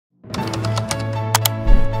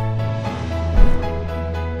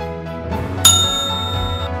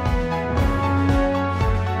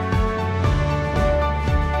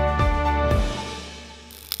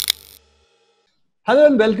Hello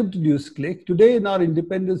and welcome to NewsClick. Today in our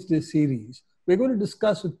Independence Day series, we're going to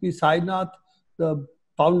discuss with me Sainath, the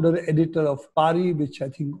founder, editor of PARI, which I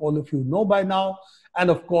think all of you know by now,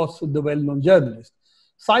 and of course the well-known journalist.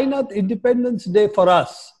 Sainath, Independence Day for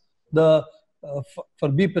us, for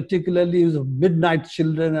me particularly, is midnight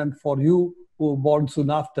children, and for you who were born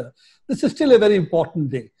soon after, this is still a very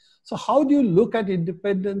important day. So how do you look at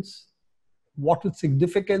independence? What the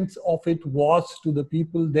significance of it was to the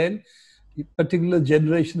people then, the particular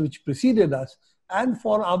generation which preceded us, and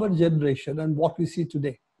for our generation and what we see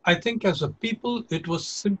today? I think as a people, it was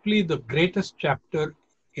simply the greatest chapter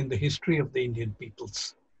in the history of the Indian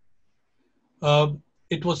peoples.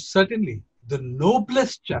 It was certainly the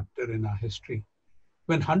noblest chapter in our history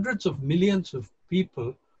when hundreds of millions of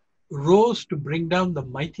people rose to bring down the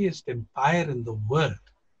mightiest empire in the world.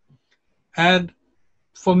 And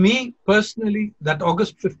for me personally, that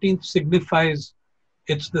August 15th signifies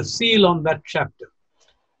it's the seal on that chapter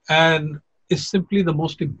and is simply the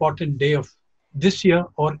most important day of this year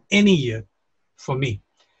or any year for me.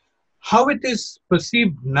 How it is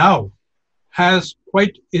perceived now is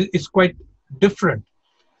quite different,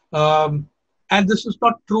 and this is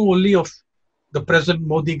not true only of the present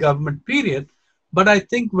Modi government period, but I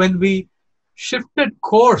think when we shifted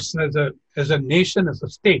course as a nation, as a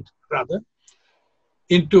state rather,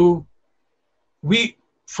 into we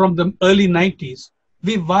from the early 90s,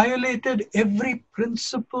 we violated every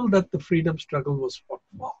principle that the freedom struggle was fought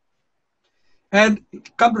for. And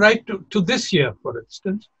come right to this year, for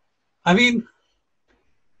instance, I mean,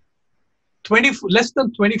 less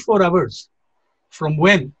than 24 hours from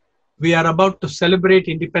when we are about to celebrate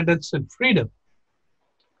independence and freedom,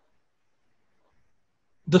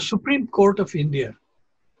 the Supreme Court of India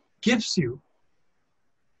gives you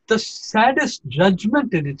the saddest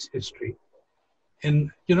judgment in its history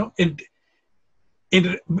in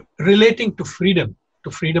relating to freedom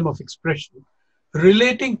of expression,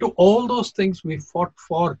 relating to all those things we fought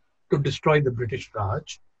for to destroy the British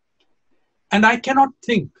Raj. And I cannot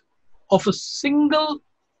think of a single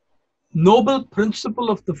noble principle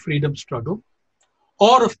of the freedom struggle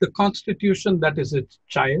or of the Constitution that is its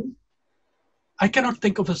child. I cannot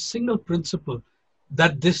think of a single principle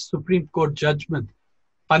that this Supreme Court judgment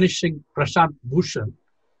punishing Prashant Bhushan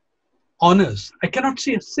honors. I cannot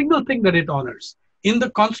see a single thing that it honors in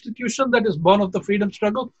the Constitution that is born of the freedom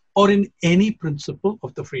struggle or in any principle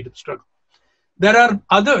of the freedom struggle. There are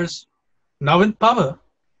others now in power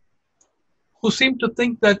who seem to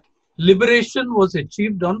think that liberation was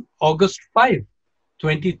achieved on August 5,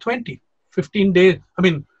 2020, 15 days,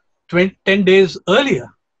 10 days earlier,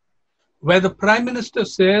 where the Prime Minister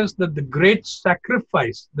says that the great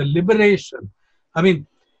sacrifice, the liberation,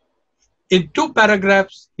 in two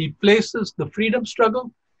paragraphs, he places the freedom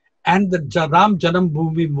struggle and the Ram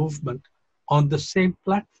Janambhoomi movement on the same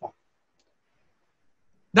platform.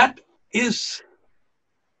 It's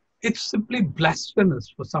simply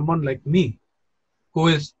blasphemous for someone like me who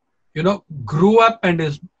is, grew up and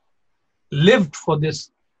is lived for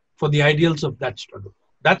the ideals of that struggle.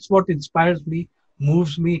 That's what inspires me,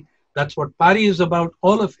 moves me. That's what PARI is about,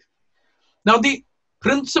 all of it. Now, the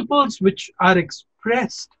principles which are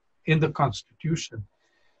expressed in the Constitution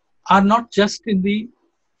are not just in the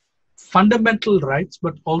fundamental rights,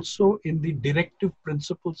 but also in the directive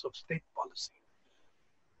principles of state policy,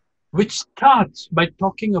 which starts by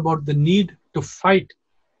talking about the need to fight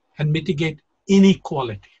and mitigate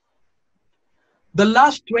inequality. The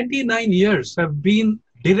last 29 years have been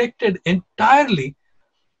directed entirely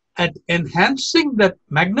at enhancing that,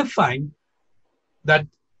 magnifying that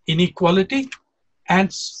inequality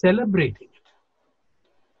and celebrating it.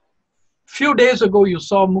 Few days ago, you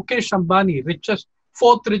saw Mukesh Ambani,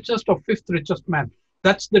 fourth richest or fifth richest man.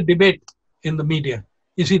 That's the debate in the media.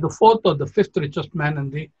 Is he the fourth or the fifth richest man in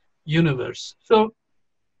the universe? So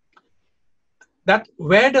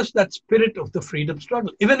where does that spirit of the freedom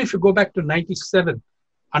struggle? Even if you go back to 97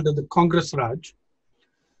 under the Congress Raj,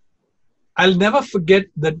 I'll never forget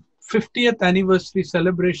the 50th anniversary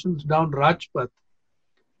celebrations down Rajpath.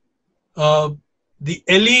 The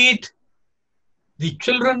elite, the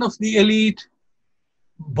children of the elite,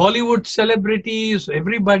 Bollywood celebrities,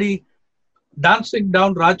 everybody dancing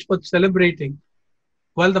down Rajpath celebrating,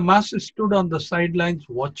 while the masses stood on the sidelines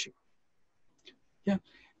watching. Yeah.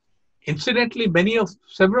 Incidentally,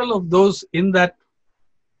 several of those in that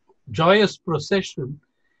joyous procession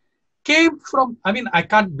came from, I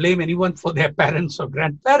can't blame anyone for their parents or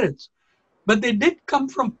grandparents, but they did come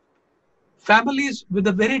from families with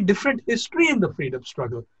a very different history in the freedom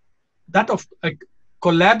struggle, that of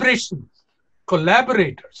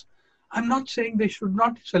collaborators. I'm not saying they should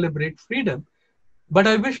not celebrate freedom. But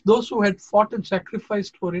I wish those who had fought and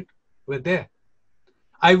sacrificed for it were there.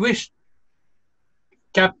 I wish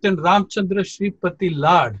Captain Ramchandra Shripati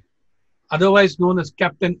Lad, otherwise known as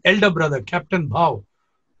Captain Elder Brother, Captain Bhau,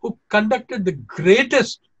 who conducted the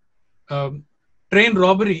greatest um, train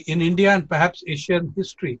robbery in India and perhaps Asian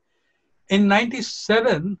history. In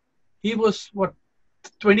 97, he was what,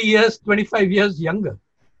 20 years, 25 years younger.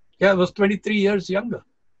 Yeah, was 23 years younger.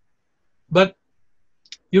 But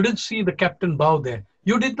you didn't see the Captain Bhau there.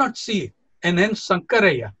 You did not see N.N.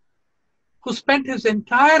 Sankaraya, who spent his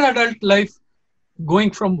entire adult life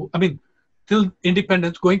going from, I mean, till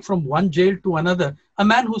independence, going from one jail to another, a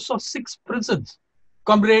man who saw 6 prisons,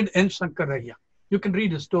 Comrade N. Sankaraya. You can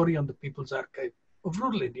read his story on the People's Archive of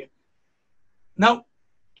Rural India. Now,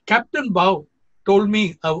 Captain Bao told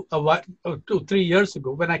me 2-3 years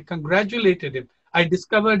ago when I congratulated him, I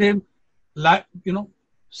discovered him,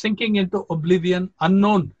 sinking into oblivion,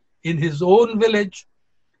 unknown in his own village,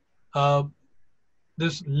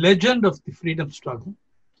 this legend of the freedom struggle.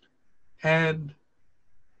 And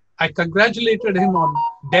I congratulated him on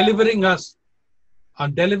delivering us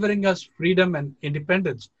freedom and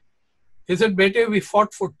independence. He said, Bete, we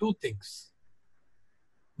fought for 2 things.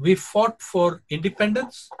 We fought for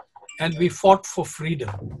independence and we fought for freedom.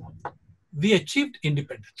 We achieved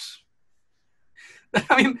independence.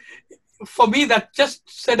 I mean, for me, that just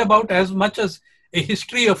said about as much as a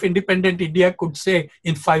history of independent India could say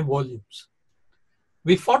in 5 volumes.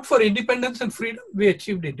 We fought for independence and freedom. We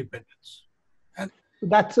achieved independence. And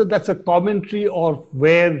that's a commentary of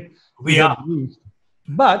where we are. reached.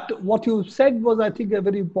 But what you said was, I think, a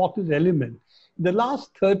very important element. In the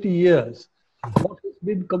last 30 years, what has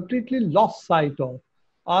been completely lost sight of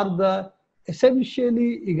are the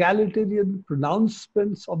essentially egalitarian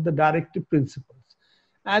pronouncements of the directive principles.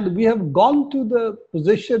 And we have gone to the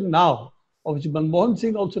position now, of which Manmohan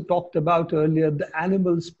Singh also talked about earlier, the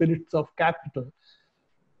animal spirits of capital.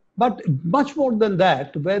 But much more than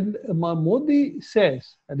that, when Modi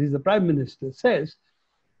says, and he's the Prime Minister, says,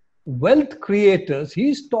 wealth creators,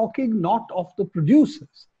 he's talking not of the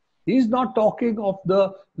producers. He's not talking of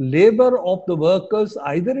the labor of the workers,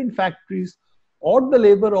 either in factories or the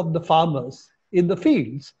labor of the farmers in the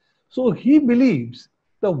fields. So he believes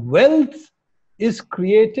the wealth is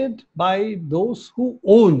created by those who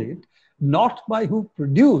own it, not by who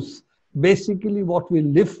produce basically what we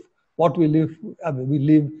live. We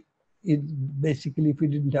live in, basically, if we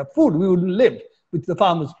didn't have food, we wouldn't live, which the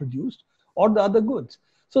farmers produced, or the other goods.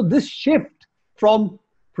 So this shift from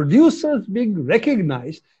producers being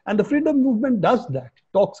recognized, and the freedom movement does that.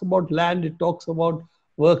 It talks about land, it talks about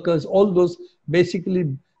workers, all those,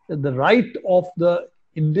 basically the right of the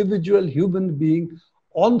individual human being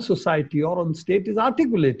on society or on state is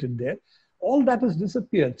articulated there. All that has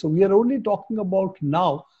disappeared. So we are only talking about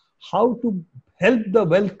now how to help the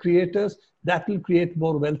wealth creators that will create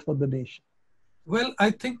more wealth for the nation. Well,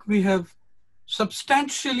 I think we have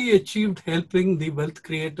substantially achieved helping the wealth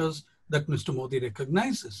creators that Mr. Modi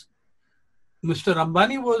recognizes. Mr.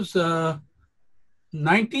 Ambani was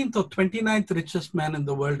 19th or 29th richest man in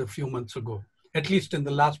the world a few months ago, at least in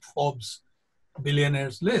the last Forbes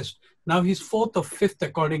billionaires list. Now he's 4th or 5th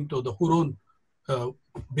according to the Hurun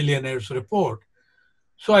billionaires report.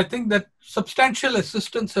 So I think that substantial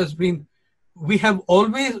assistance has been, we have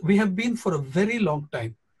been for a very long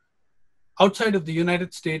time, outside of the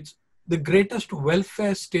United States, the greatest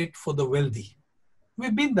welfare state for the wealthy.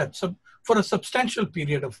 We've been that for a substantial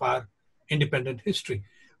period of our independent history.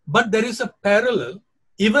 But there is a parallel,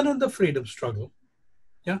 even in the freedom struggle.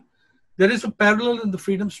 Yeah, there is a parallel in the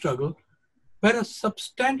freedom struggle where a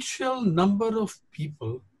substantial number of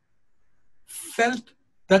people felt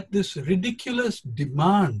that this ridiculous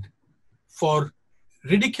demand for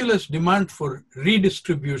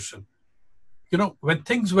redistribution, when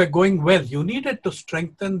things were going well, you needed to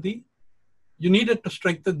strengthen the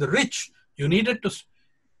rich.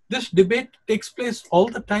 This debate takes place all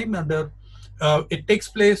the time it takes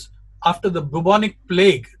place after the bubonic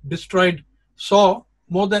plague saw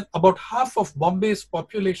more than about half of Bombay's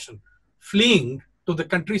population fleeing to the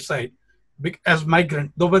countryside as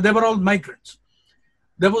migrants. Though they were all migrants.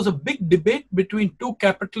 There was a big debate between 2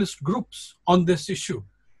 capitalist groups on this issue.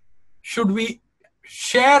 Should we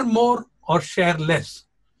share more or share less?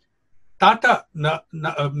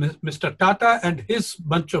 Mr. Tata and his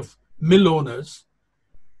bunch of mill owners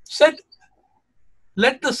said,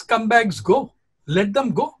 let the scumbags go. Let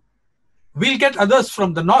them go. We'll get others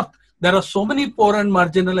from the north. There are so many poor and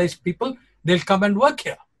marginalized people, they'll come and work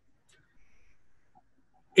here.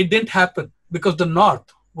 It didn't happen because the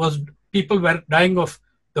north people were dying of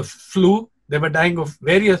the flu, they were dying of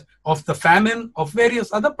the famine, of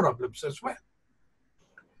various other problems as well.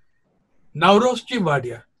 Nauroji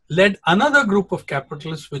Wadia led another group of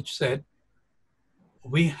capitalists which said,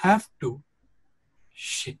 we have to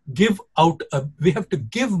we have to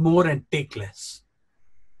give more and take less.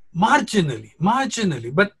 Marginally,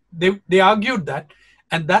 but they argued that,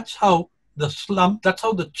 and that's how that's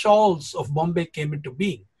how the chawls of Bombay came into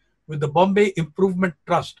being, with the Bombay Improvement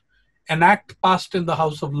Trust, an act passed in the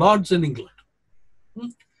House of Lords in England.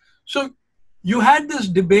 So you had this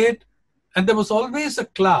debate, and there was always a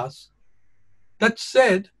class that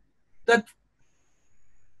said that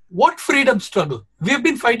what freedom struggle? We've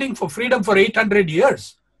been fighting for freedom for 800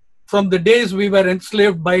 years, from the days we were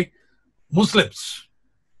enslaved by Muslims,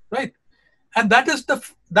 right? And that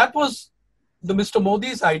was the Mr.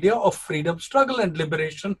 Modi's idea of freedom struggle and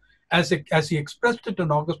liberation, as he expressed it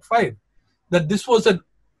on August 5, that this was an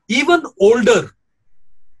even older,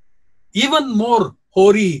 even more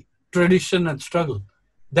hoary tradition and struggle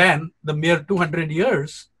than the mere 200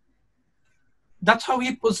 years. That's how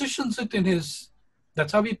he positions it in his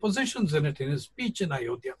speech in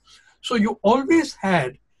Ayodhya. So you always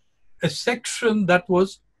had a section that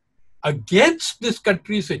was against this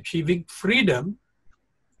country's achieving freedom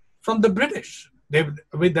from the British. They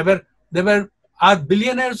were our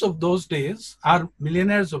billionaires of those days, our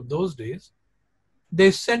millionaires of those days. They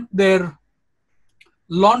sent their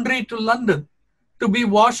laundry to London to be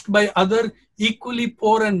washed by other equally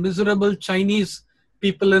poor and miserable Chinese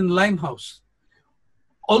people in Limehouse.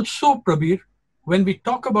 Also, Prabir, when we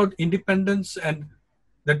talk about independence and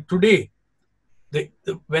that today,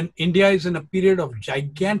 when India is in a period of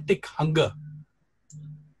gigantic hunger,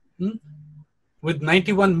 with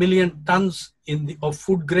 91 million tons of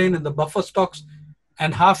food grain in the buffer stocks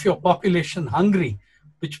and half your population hungry,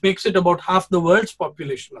 which makes it about half the world's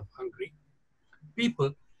population of hungry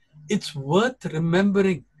people, it's worth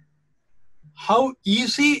remembering how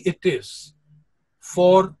easy it is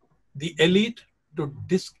for the elite to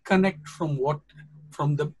disconnect from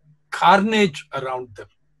the carnage around them.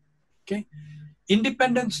 Okay,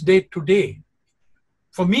 Independence Day today,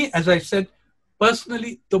 for me, as I said,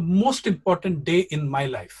 personally, the most important day in my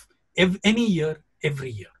life, any year, every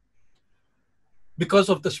year, because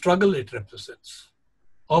of the struggle it represents,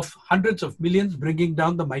 of hundreds of millions bringing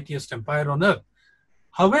down the mightiest empire on earth.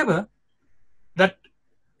 However, that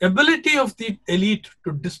ability of the elite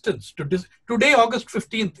to distance, today, August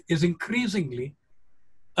 15th, is increasingly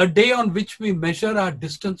a day on which we measure our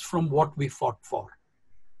distance from what we fought for.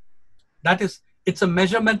 It's a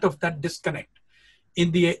measurement of that disconnect.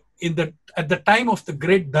 At the time of the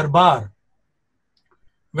great Darbar,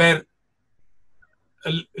 where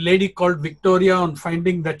a lady called Victoria, on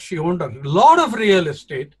finding that she owned a lot of real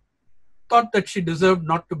estate, thought that she deserved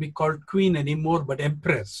not to be called queen anymore, but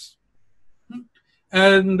empress.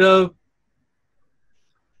 And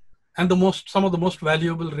some of the most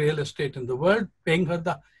valuable real estate in the world, paying her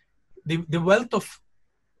the wealth of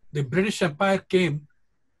the British Empire came.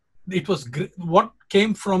 What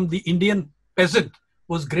came from the Indian peasant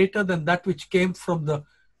was greater than that which came from the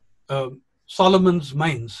Solomon's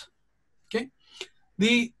mines. Okay,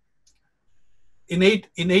 in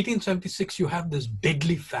 1876 you have this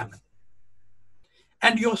deadly famine,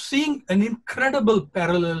 and you're seeing an incredible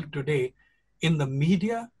parallel today in the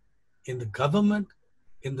media, in the government,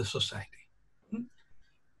 in the society.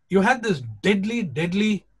 You had this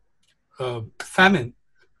deadly famine.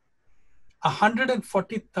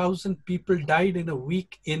 140,000 people died in a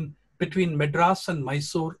week in between Madras and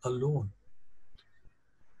Mysore alone.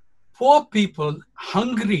 Poor people,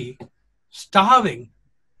 hungry, starving,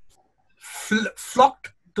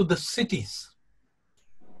 flocked to the cities.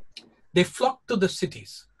 They flocked to the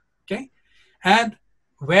cities, okay? And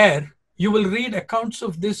where you will read accounts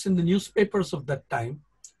of this in the newspapers of that time,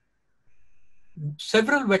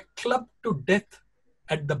 several were clubbed to death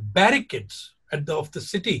at the barricades of the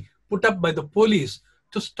city, put up by the police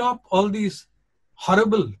to stop all these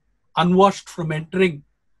horrible unwashed from entering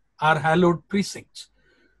our hallowed precincts.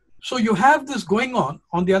 So you have this going on.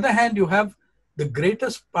 On the other hand, you have the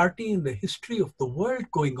greatest party in the history of the world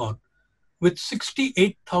going on, with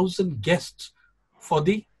 68,000 guests for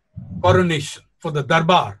the coronation, for the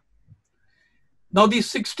Darbar. Now, these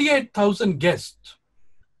 68,000 guests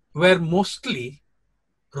were mostly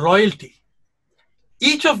royalty.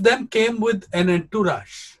 Each of them came with an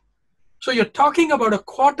entourage. So you're talking about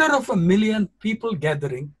 250,000 people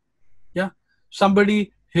gathering. Yeah,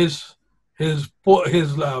 somebody, his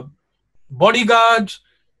bodyguards,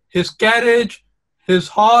 his carriage, his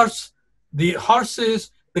horse, the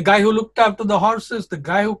horses, the guy who looked after the horses, the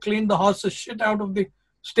guy who cleaned the horses shit out of the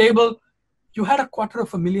stable. You had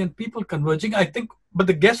 250,000 people converging, I think, but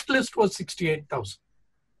the guest list was 68,000.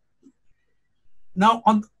 Now,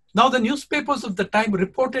 Now, the newspapers of the time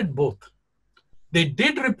reported both. They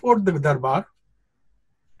did report the Darbar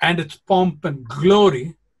and its pomp and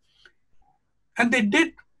glory, and they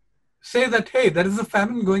did say that, hey, there is a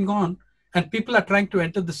famine going on, and people are trying to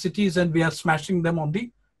enter the cities, and we are smashing them on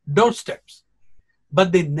the doorsteps.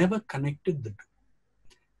 But they never connected the two.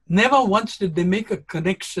 Never once did they make a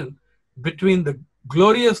connection between the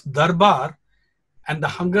glorious Darbar and the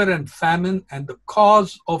hunger and famine and the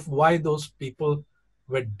cause of why those people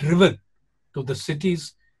were driven to the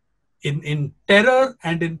cities in terror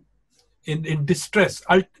and in distress,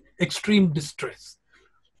 extreme distress.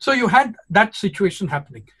 So you had that situation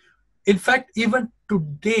happening. In fact, even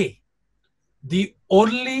today, the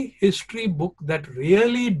only history book that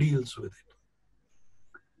really deals with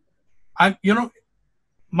it,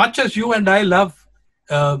 much as you and I love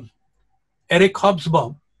um Eric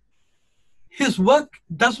Hobsbawm, his work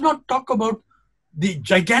does not talk about the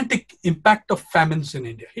gigantic impact of famines in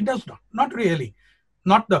India. He does not really,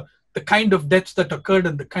 not the kind of deaths that occurred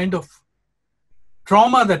and the kind of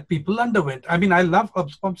trauma that people underwent. I mean, I love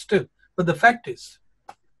Hobsbawm still, but the fact is,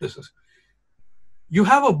 this is, you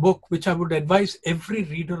have a book which I would advise every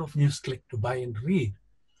reader of NewsClick to buy and read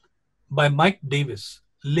by Mike Davis,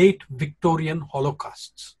 Late Victorian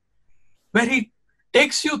Holocausts, where he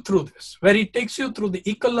takes you through this, where he takes you through the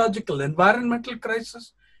ecological, environmental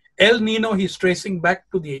crisis. El Nino, he's tracing back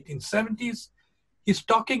to the 1870s. He's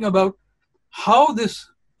talking about how this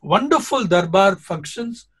wonderful Darbar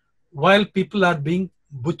functions while people are being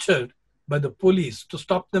butchered by the police to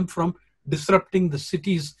stop them from disrupting the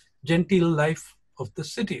city's genteel life of the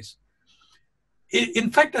cities.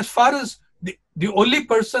 In fact, as far as the only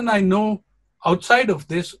person I know outside of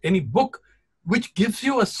this, any book which gives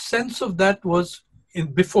you a sense of that was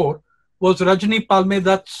was Rajni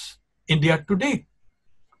Palmedat's India Today,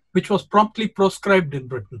 which was promptly proscribed in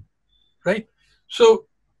Britain, right? So,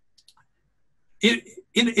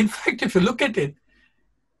 in fact, if you look at it,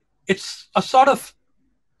 it's a sort of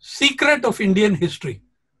secret of Indian history.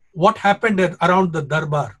 What happened around the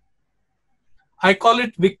Darbar? I call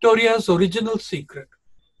it Victoria's original secret.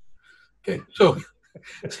 Okay, so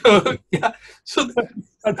yeah, so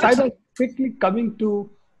Sainath, quickly coming to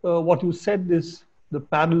what you said is the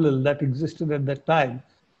parallel that existed at that time.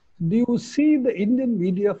 Do you see the Indian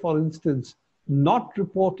media, for instance, not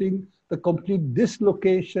reporting the complete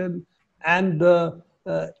dislocation and the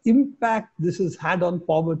impact this has had on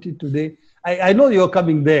poverty today? I know you're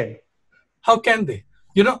coming there. how can they?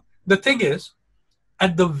 The thing is,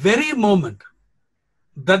 at the very moment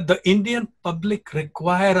that the Indian public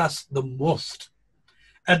require us the most,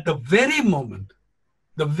 at the very moment,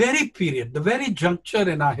 the very period, the very juncture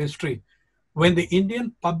in our history when the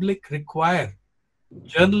Indian public require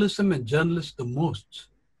journalism and journalists the most,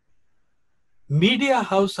 media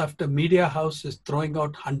house after media house is throwing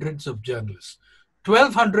out hundreds of journalists.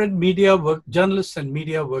 1,200 journalists and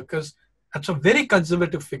media workers. That's a very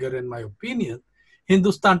conservative figure in my opinion.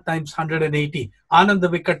 Hindustan Times 180, Anand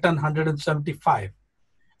Vikatan 175.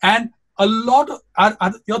 And a lot of,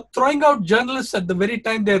 you're throwing out journalists at the very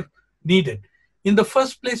time they're needed. In the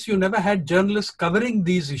first place, you never had journalists covering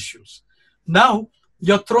these issues. Now,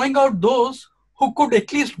 you're throwing out those who could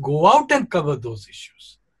at least go out and cover those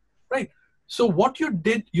issues, right? So what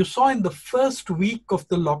you saw in the first week of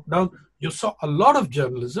the lockdown, you saw a lot of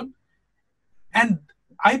journalism. And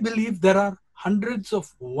I believe there are hundreds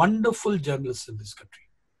of wonderful journalists in this country.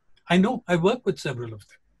 I know, I work with several of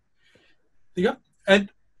them. Yeah.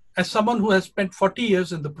 And as someone who has spent 40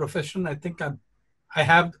 years in the profession, I think I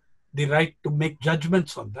have the right to make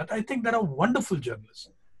judgments on that. I think there are wonderful journalists.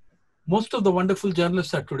 Most of the wonderful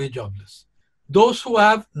journalists are today jobless. Those who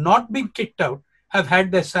have not been kicked out have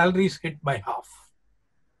had their salaries hit by half.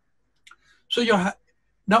 So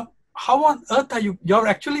now, how on earth are you're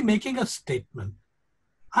actually making a statement.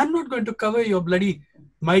 I'm not going to cover your bloody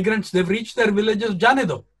migrants. They've reached their villages, jane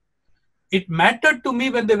do. It mattered to me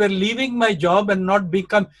when they were leaving my job and not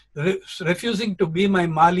refusing to be my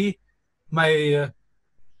Mali, my,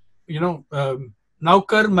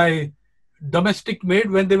 Naukar, my domestic maid.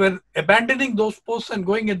 When they were abandoning those posts and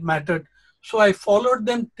going, it mattered. So I followed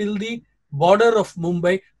them till the border of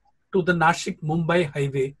Mumbai to the Nashik-Mumbai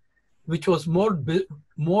highway, which was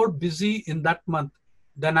more busy in that month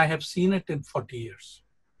than I have seen it in 40 years.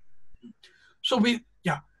 So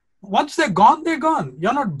once they're gone, they're gone.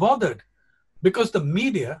 You're not bothered because the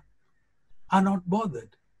media are not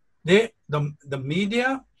bothered. The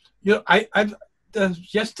media,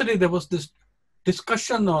 yesterday there was this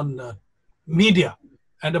discussion on media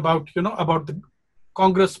and about the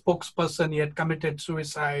Congress spokesperson. He had committed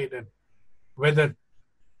suicide and whether,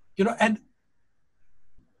 and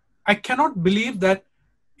I cannot believe that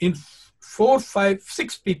in 4, 5,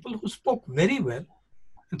 6 people who spoke very well.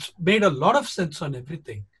 It's made a lot of sense on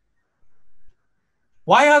everything.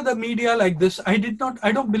 Why are the media like this? I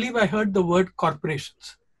don't believe I heard the word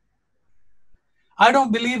corporations. I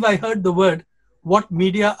don't believe I heard the word what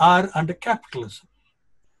media are under capitalism.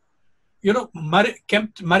 You know, Murray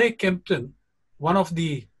Kempton, one of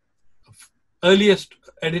the earliest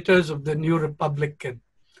editors of the New Republic,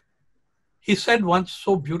 he said once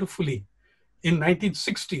so beautifully in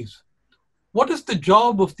 1960s, what is the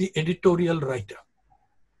job of the editorial writer?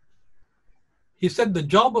 He said the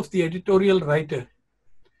job of the editorial writer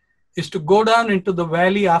is to go down into the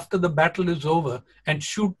valley after the battle is over and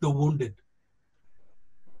shoot the wounded.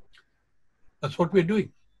 That's what we're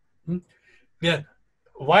doing.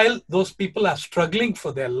 While those people are struggling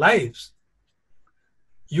for their lives,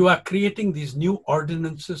 you are creating these new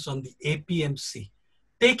ordinances on the APMC,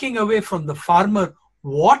 taking away from the farmer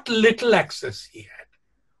what little access he had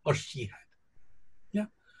or she had. Yeah.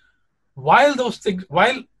 While those things,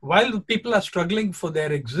 while people are struggling for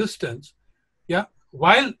their existence, yeah,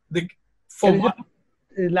 while the for Can you just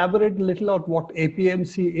elaborate a little on what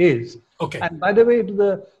APMC is? Okay. And by the way,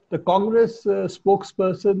 the Congress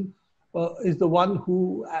spokesperson is the one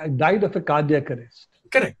who died of a cardiac arrest.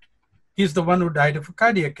 Correct. He's the one who died of a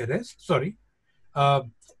cardiac arrest. Sorry,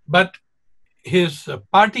 but his other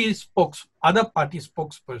party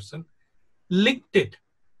spokesperson linked it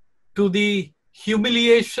to the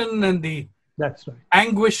humiliation and the That's right.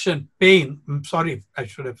 anguish and pain. I'm sorry, I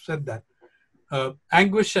should have said that.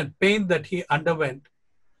 Anguish and pain that he underwent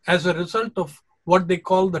as a result of what they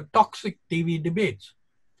call the toxic TV debates.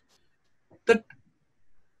 That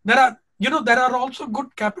there are also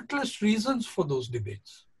good capitalist reasons for those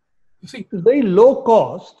debates. You see, it's very low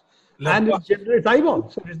cost and it generates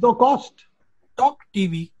eyeballs. So there's no cost. Talk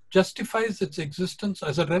TV justifies its existence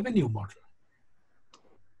as a revenue model.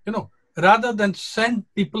 You know, rather than send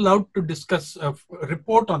people out to discuss a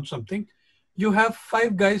report on something, you have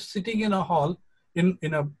 5 guys sitting in a hall, in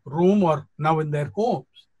a room or now in their homes,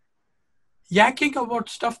 yakking about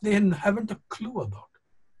stuff they haven't a clue about.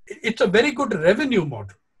 It's a very good revenue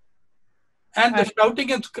model. And the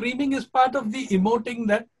shouting and screaming is part of the emoting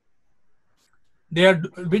that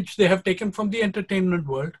which they have taken from the entertainment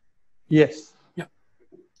world. Yes. Yeah.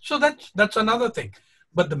 So that's another thing.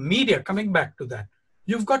 But the media, coming back to that,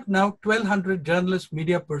 you've got now 1,200 journalists,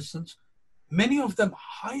 media persons, many of them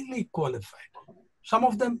highly qualified, some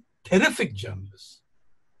of them terrific journalists,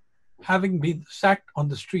 having been sacked on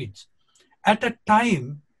the streets at a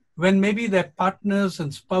time when maybe their partners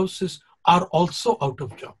and spouses are also out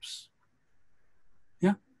of jobs.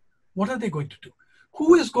 Yeah. What are they going to do?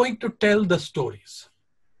 Who is going to tell the stories?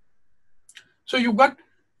 So you've got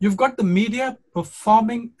the media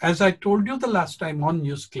performing, as I told you the last time on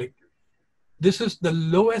NewsClick, this is the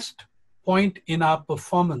lowest point in our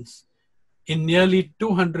performance in nearly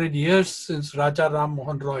 200 years since Raja Ram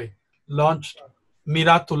Mohan Roy launched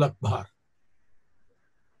Miratul Akbar.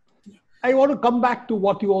 I want to come back to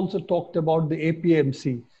what you also talked about, the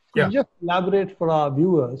APMC. Could you just elaborate for our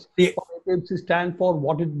viewers what APMC stands for,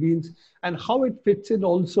 what it means, and how it fits in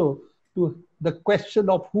also to the question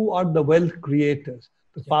of who are the wealth creators,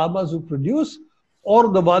 the farmers who produce or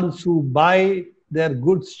the ones who buy their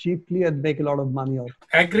goods cheaply and make a lot of money off.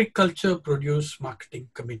 Agriculture Produce Marketing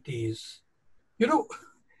Committees. You know,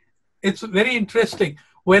 it's very interesting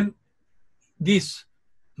when these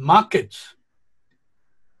markets,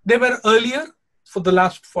 they were earlier, for the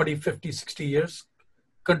last 40, 50, 60 years,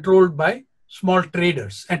 controlled by small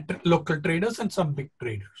traders and local traders and some big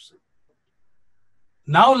traders.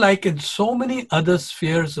 Now, like in so many other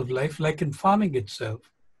spheres of life, like in farming itself,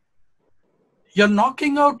 you're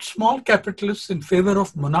knocking out small capitalists in favor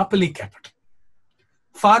of monopoly capital.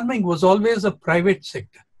 Farming was always a private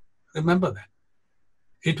sector. Remember that.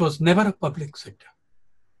 It was never a public sector.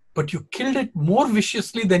 But you killed it more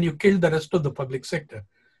viciously than you killed the rest of the public sector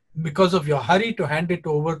because of your hurry to hand it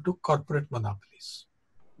over to corporate monopolies.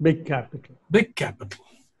 Big capital. Big capital.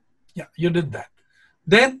 Yeah, you did that.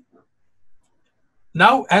 Then,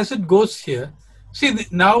 now as it goes here, see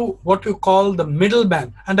now what you call the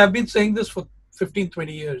middleman, and I've been saying this for 15,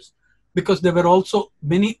 20 years, because there were also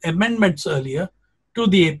many amendments earlier to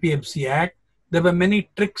the APMC Act. There were many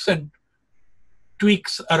tricks and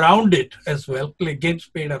tweaks around it as well, games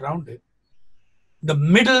played around it. The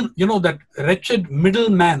middle, that wretched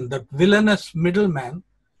middleman, that villainous middleman,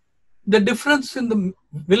 the difference in the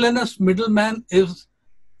villainous middleman is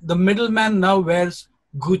the middleman now wears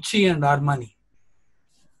Gucci and Armani.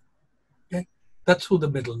 Okay? That's who the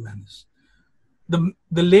middleman is.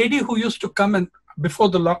 The lady who used to come and, before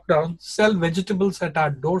the lockdown, sell vegetables at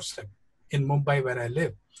our doorstep in Mumbai where I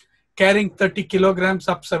live. carrying 30 kilograms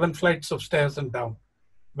up 7 flights of stairs and down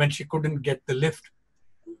when she couldn't get the lift.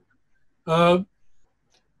 Uh,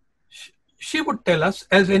 she would tell us,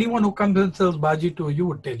 as anyone who comes and sells bhaji to you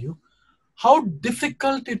would tell you, how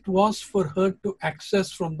difficult it was for her to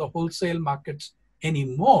access from the wholesale markets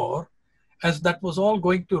anymore, as that was all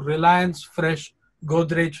going to Reliance Fresh,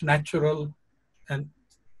 Godrej Natural, and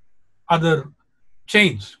other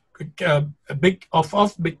chains, big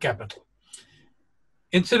of big capital.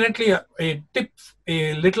 Incidentally, a tip,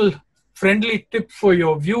 a little friendly tip for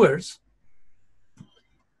your viewers: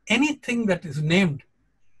 anything that is named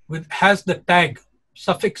with has the tag,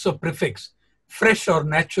 suffix or prefix, fresh or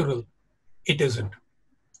natural, it isn't.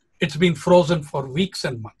 It's been frozen for weeks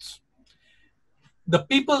and months. The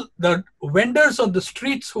people, the vendors on the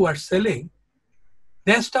streets who are selling,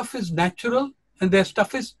 their stuff is natural and their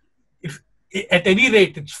stuff is, if at any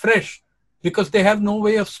rate, it's fresh because they have no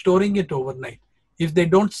way of storing it overnight. If they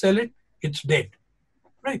don't sell it, it's dead,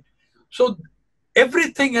 right? So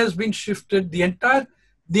everything has been shifted.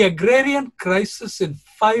 The agrarian crisis in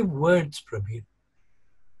 5 words, Prabir,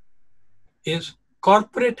 is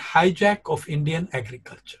corporate hijack of Indian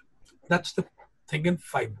agriculture. That's the thing in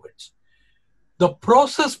 5 words. The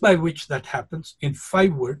process by which that happens in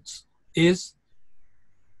 5 words is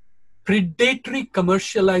predatory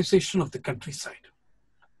commercialization of the countryside.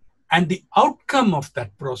 And the outcome of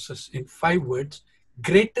that process in 5 words,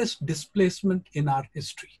 greatest displacement in our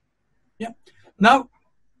history. Yeah. Now,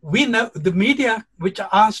 we know the media, which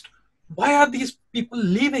asked, why are these people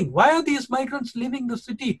leaving? Why are these migrants leaving the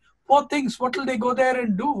city? Poor things, what will they go there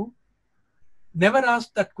and do? Never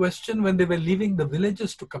asked that question when they were leaving the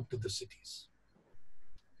villages to come to the cities.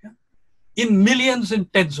 Yeah. In millions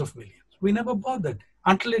and tens of millions. We never bothered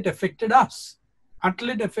until it affected us, until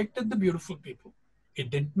it affected the beautiful people. It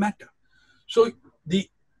didn't matter. So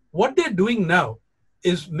what they're doing now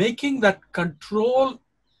is making that control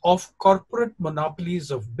of corporate monopolies,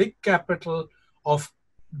 of big capital, of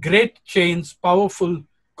great chains, powerful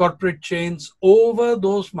corporate chains over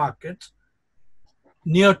those markets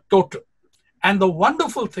near total. And the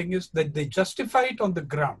wonderful thing is that they justify it on the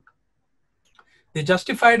ground. They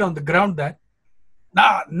justify it on the ground that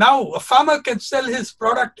now a farmer can sell his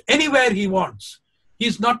product anywhere he wants.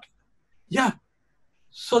 He's not, yeah.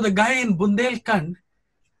 So the guy in Bundelkhand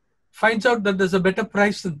finds out that there's a better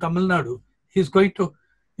price in Tamil Nadu. He's going to,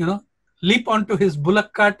 leap onto his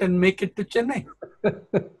bullock cart and make it to Chennai.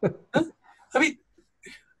 Huh? I mean,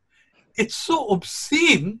 it's so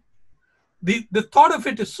obscene. The thought of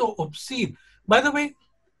it is so obscene. By the way,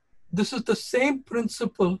 this is the same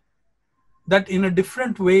principle that in a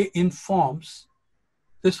different way informs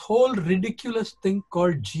this whole ridiculous thing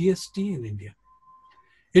called GST in India.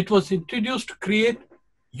 It was introduced to create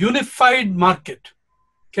unified market.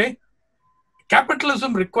 Okay?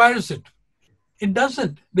 Capitalism requires it. It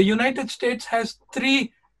doesn't. The United States has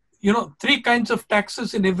three kinds of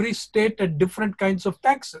taxes in every state at different kinds of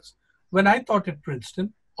taxes. When I taught at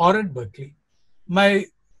Princeton or at Berkeley, my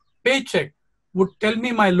paycheck would tell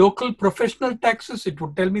me my local professional taxes, it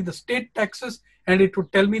would tell me the state taxes, and it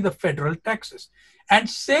would tell me the federal taxes. And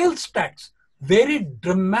sales tax varied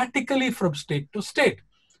dramatically from state to state.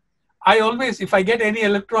 I always, if I get any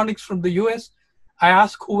electronics from the US, I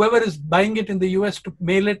ask whoever is buying it in the US to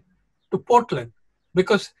mail it to Portland,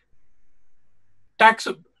 because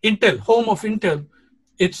Intel, home of Intel,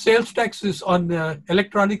 its sales taxes on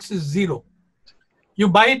electronics is 0. You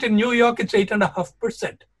buy it in New York, it's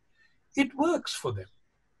 8.5%. It works for them.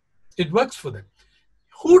 It works for them.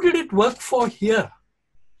 Who did it work for here?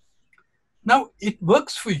 Now, it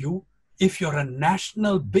works for you if you're a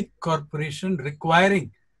national big corporation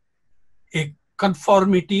requiring a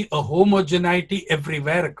conformity, a homogeneity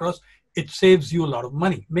everywhere across. It saves you a lot of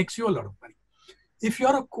money, makes you a lot of money. If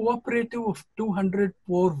you're a cooperative of 200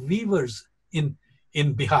 poor weavers in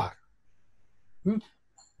Bihar,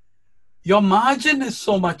 your margin is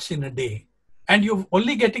so much in a day, and you're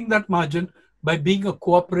only getting that margin by being a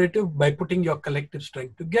cooperative, by putting your collective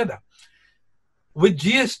strength together. With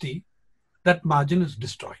GST, that margin is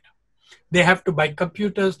destroyed. They have to buy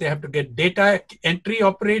computers, they have to get data entry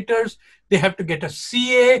operators, they have to get a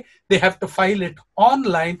CA, they have to file it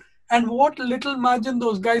online. And what little margin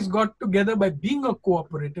those guys got together by being a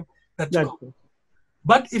cooperative, that's gone.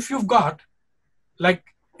 But if you've got, like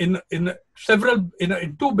in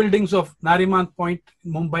 2 buildings of Nariman Point,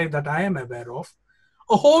 Mumbai, that I am aware of,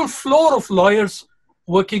 a whole floor of lawyers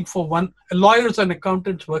working for lawyers and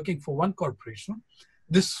accountants working for one corporation,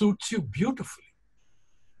 this suits you beautifully.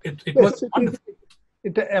 It was wonderful.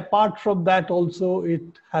 Apart from that, also, it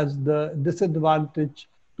has the disadvantage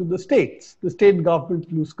to the states. The state governments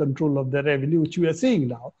lose control of their revenue, which we are seeing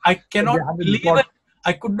now. I But they cannot haven't believe got. it.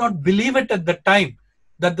 I could not believe it at the time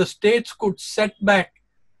that the states could set back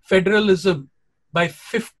federalism by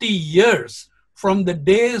 50 years from the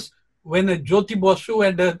days when a Jyoti Basu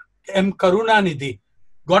and a M. Karunanidhi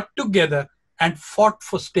got together and fought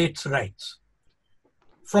for states' rights.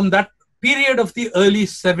 From that period of the early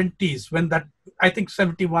 70s, when that, I think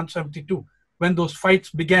 71, 72, when those fights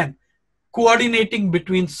began, coordinating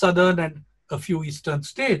between southern and a few eastern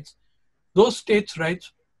states, those states'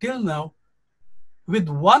 rights till now, with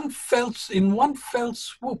in one fell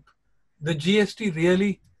swoop, the GST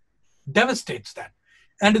really devastates that.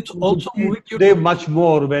 And it's You could also see moving you today to, much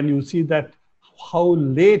more when you see that how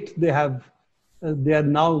late they have, they are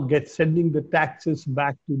now sending the taxes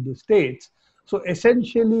back to the states. So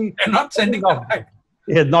essentially, they're not central sending them government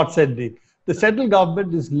back. is not sending. The central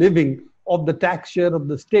government is living off the tax share of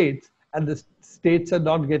the states, and the states are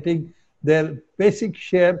not getting their basic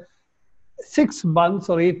share 6 months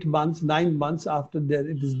or 8 months, 9 months after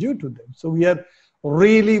it is due to them. So we have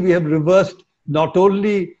reversed not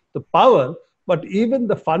only the power, but even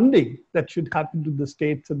the funding that should happen to the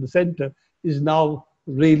states and the center is now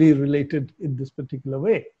really related in this particular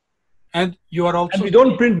way. And you are And also, we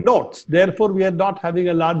don't print notes. Therefore, we are not having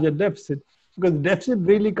a larger deficit because the deficit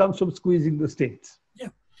really comes from squeezing the states. yeah.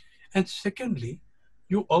 And secondly,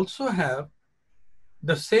 you also have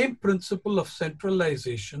the same principle of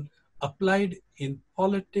centralization applied in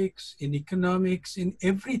politics, in economics, in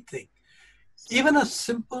everything. Even a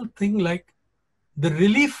simple thing like the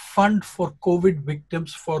relief fund for COVID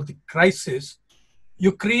victims for the crisis,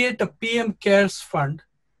 you create a PM CARES fund,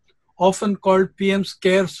 often called PM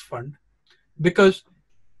CARES fund, because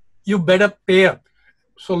you better pay up.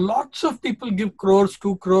 So lots of people give crores,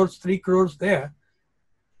 2 crores, 3 crores there.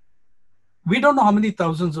 We don't know how many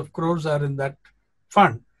thousands of crores are in that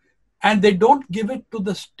fund. And they don't give it to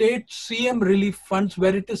the state CM relief funds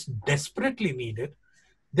where it is desperately needed.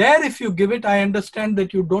 There, if you give it, I understand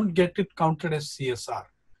that you don't get it counted as CSR.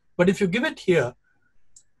 But if you give it here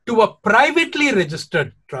to a privately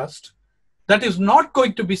registered trust that is not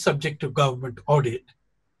going to be subject to government audit,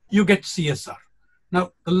 you get CSR.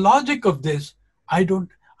 Now, the logic of this, I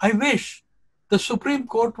wish the Supreme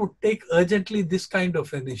Court would take urgently this kind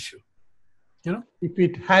of an issue. You know, If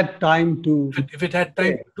it had time to. if it had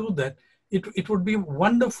time to do that, it would be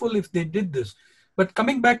wonderful if they did this. But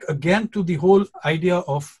coming back again to the whole idea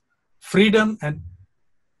of freedom, and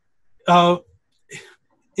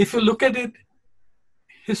if you look at it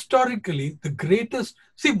historically, the greatest,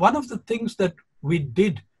 see, one of the things that we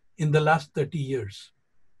did in the last 30 years,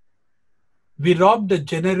 we robbed a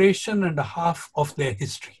generation and a half of their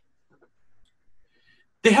history.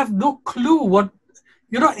 They have no clue what,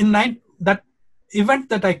 in that event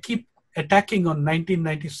that I keep attacking on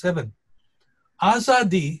 1997,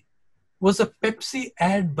 Azadi was a Pepsi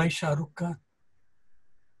ad by Shah Rukh Khan.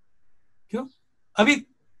 I mean,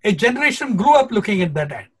 a generation grew up looking at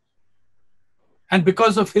that ad. And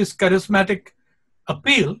because of his charismatic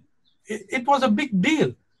appeal, it was a big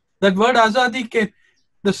deal. That word Azadi came,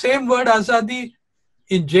 the same word Azadi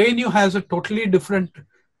in JNU has a totally different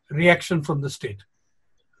reaction from the state,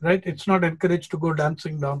 right? It's not encouraged to go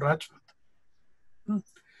dancing down Rajpath.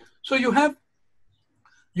 So you have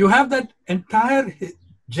that entire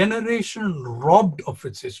generation robbed of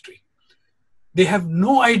its history. They have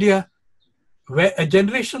no idea where, a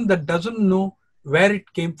generation that doesn't know where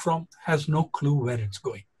it came from has no clue where it's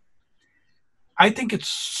going. I think it's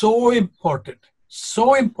so important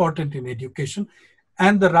in education.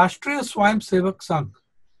 And the Rashtriya Swayamsevak Sangh,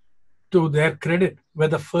 to their credit, were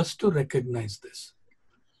the first to recognize this,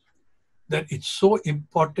 that it's so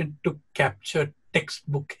important to capture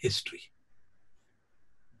textbook history.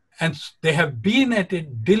 And they have been at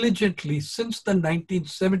it diligently since the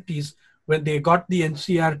 1970s, when they got the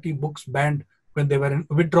NCERT books banned, when they were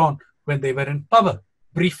withdrawn, when they were in power,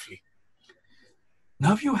 briefly.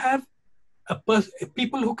 Now you have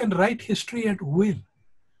people who can write history at will,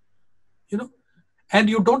 and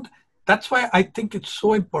you don't, that's why I think it's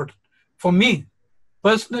so important. For me,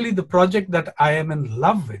 personally, the project that I am in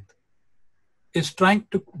love with is trying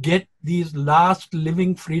to get these last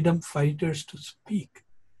living freedom fighters to speak.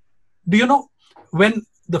 Do you know, when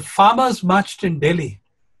the farmers marched in Delhi,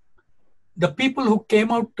 the people who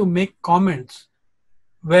came out to make comments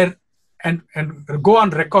were, and go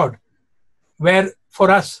on record, where for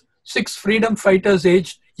us, 6 freedom fighters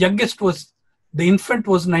aged, youngest was, the infant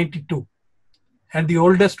was 92 and the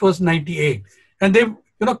oldest was 98. And they,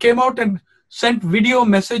 came out and sent video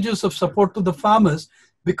messages of support to the farmers,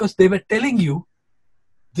 because they were telling you,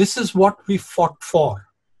 this is what we fought for.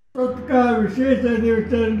 संसद का विशेष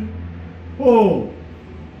अधिवेशन हो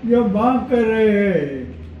यह मांग कर रहे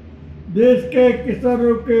हैं। देश के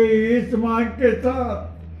किसानों के इस मांग के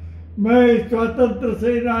साथ मैं स्वतंत्र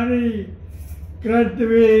सेनानी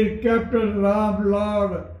क्रांतिवीर कैप्टन राम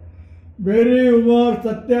लॉर्ड, मेरी उम्र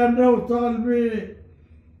 97 साल में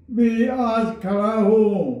भी आज खड़ा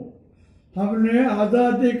हूँ। हमने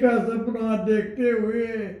आज़ादी का सपना देखते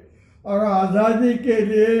हुए और आज़ादी के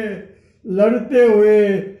लिए लड़ते हुए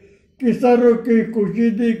किसानों की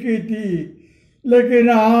कुशीदी की थी, लेकिन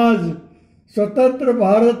आज स्वतंत्र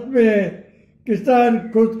भारत में किसान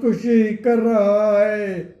खुदकुशी कर रहा है।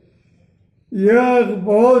 यह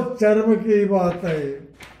बहुत शर्म की बात है।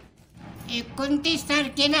 29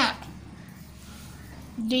 तारखेला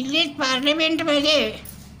दिल्लीत पार्लमेंटमध्ये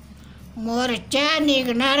मोर्चा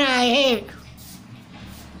निघणार आहे.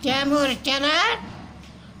 त्या मोर्चाला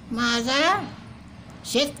माझा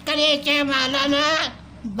शेतकऱ्याच्या मालाला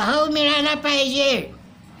भाव मिळाला पाहिजे,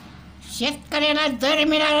 शेतकऱ्याला दर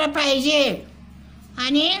मिळाला पाहिजे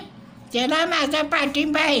आणि त्याला माझा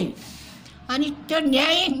पाठिंबा आहे. आणि तो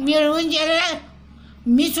न्याय मिळवून द्यायला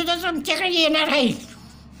मी सुद्धा तुमच्याकडे येणार आहे.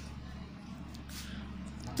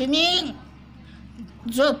 तुम्ही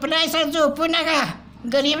झोपलायसा झोपू नका,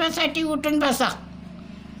 गरिबासाठी उठून बसा.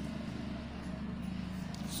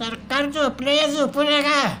 सरकार झोपलंय झोपू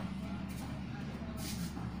नका.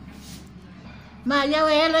 माझ्या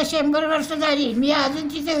वयाला 100 वर्ष झाली, मी अजून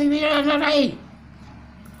तिथे उभी राहणार आहे.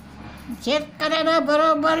 शेतकऱ्याला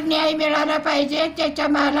बरोबर न्याय मिळाला पाहिजे, त्याच्या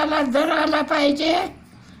मालाला दर आला पाहिजे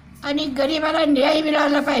आणि गरिबाला न्याय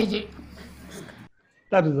मिळाला पाहिजे.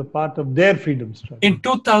 That is a part of their freedom struggle. In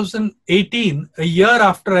 2018, a year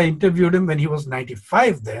after I interviewed him when he was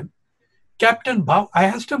 95 then, Captain Bhau, I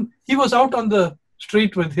asked him, he was out on the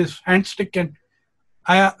street with his handstick and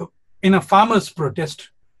in a farmer's protest.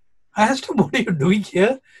 I asked him, what are you doing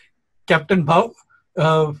here, Captain Bhau?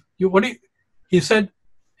 He said,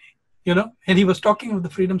 and he was talking of the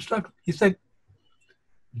freedom struggle. He said,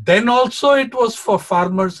 then also it was for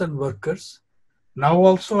farmers and workers. Now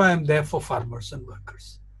also I am there for farmers and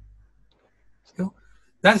workers.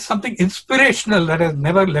 That's something inspirational that has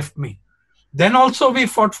never left me. Then also we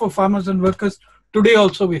fought for farmers and workers. Today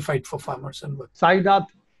also we fight for farmers and workers. Sainath,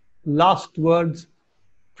 last words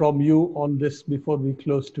from you on this before we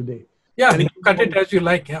close today. Yeah, you cut it as you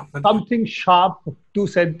like. Yeah. Something sharp, 2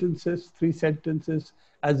 sentences, 3 sentences,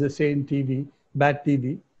 as they say in TV, bad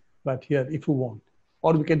TV, but here if you want.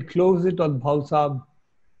 Or we can close it on Bhausab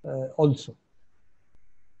also.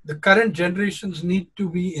 The current generations need to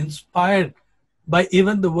be inspired by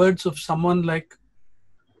even the words of someone like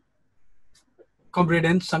Comrade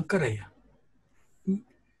N. Sankaraya.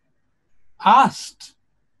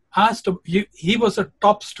 He was a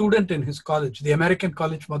top student in his college, the American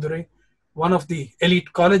College Madurai, one of the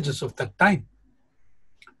elite colleges of that time.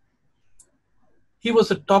 He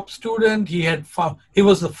was a top student. He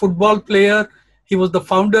was a football player. He was the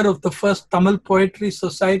founder of the first Tamil Poetry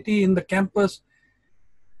Society in the campus.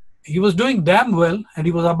 He was doing damn well, and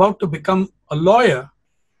he was about to become a lawyer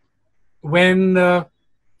when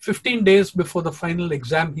 15 days before the final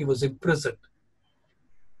exam, he was imprisoned.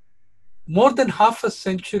 More than half a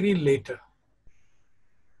century later,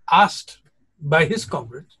 asked by his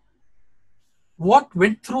comrades, what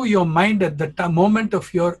went through your mind at the moment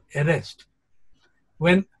of your arrest,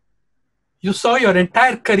 when you saw your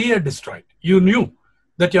entire career destroyed? You knew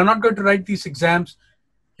that you're not going to write these exams.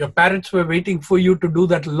 Your parents were waiting for you to do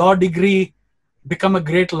that law degree, become a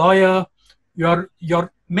great lawyer. One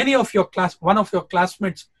of your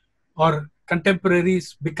classmates or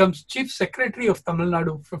contemporaries becomes chief secretary of Tamil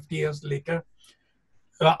Nadu 50 years later.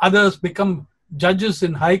 Others become judges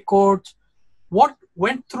in high courts. What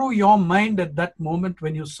went through your mind at that moment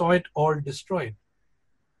when you saw it all destroyed?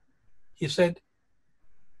 He said,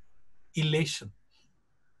 elation.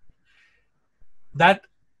 That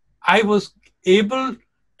I was able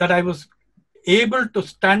to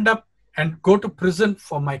stand up and go to prison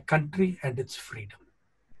for my country and its freedom.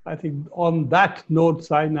 I think on that note,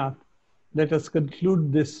 Sainath, let us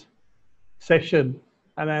conclude this session.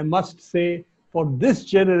 And I must say, for this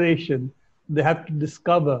generation, they have to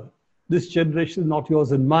discover, this generation, not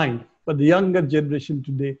yours and mine, but the younger generation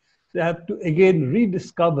today, they have to again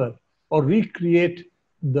rediscover or recreate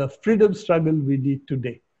the freedom struggle we need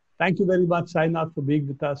today. Thank you very much, Sainath, for being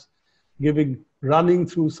with us, running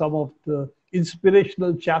through some of the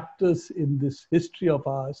inspirational chapters in this history of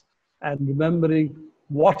ours and remembering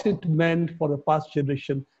what it meant for the past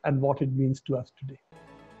generation and what it means to us today.